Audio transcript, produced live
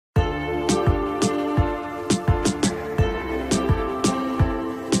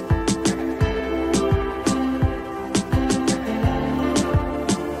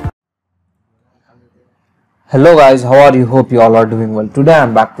Hello guys, how are you? Hope you all are doing well. Today I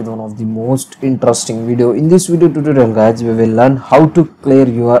am back with one of the most interesting video. In this video tutorial guys, we will learn how to clear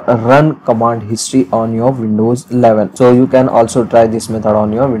your run command history on your Windows 11. So you can also try this method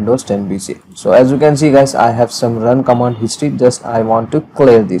on your Windows 10 PC. So as you can see guys, I have some run command history. Just I want to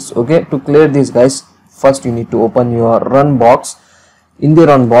clear this. Okay, to clear this guys, first you need to open your run box. In the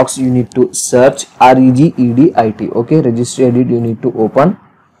run box you need to search regedit. Okay, registry edit you need to open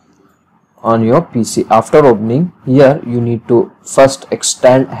on your PC. After opening here, you need to first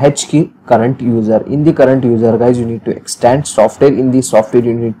extend H key current user. In the current user guys, you need to extend software. In the software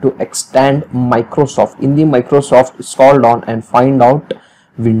you need to extend Microsoft. In the Microsoft, scroll down and find out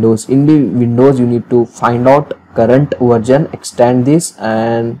Windows. In the Windows you need to find out current version, extend this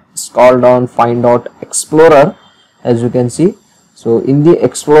and scroll down, find out Explorer. As you can see, so in the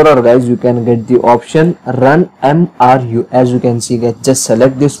Explorer guys, you can get the option run MRU. As you can see guys, just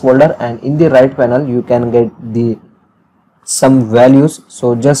select this folder and in the right panel you can get the some values.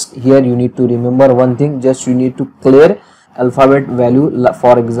 So just here you need to remember one thing, just you need to clear alphabet value,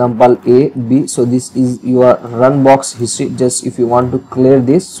 for example A, B. So this is your run box history. Just if you want to clear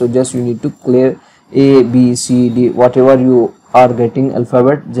this, so just you need to clear A, B, C, D, whatever you are getting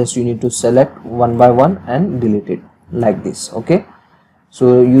alphabet, just you need to select one by one and delete it like this. Okay,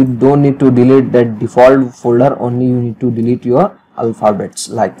 so you don't need to delete that default folder, only you need to delete your alphabets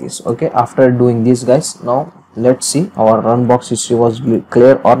like this. Okay, after doing this guys, now let's see our run box history was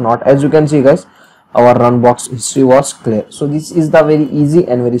clear or not. As you can see guys, our run box history was clear. So this is the very easy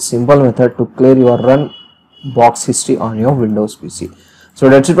and very simple method to clear your run box history on your Windows PC. So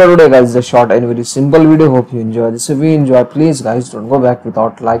that's it for today guys, the short and very simple video. Hope you enjoy this. If you enjoy, please guys don't go back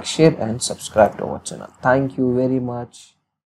without like, share and subscribe to our channel. Thank you very much.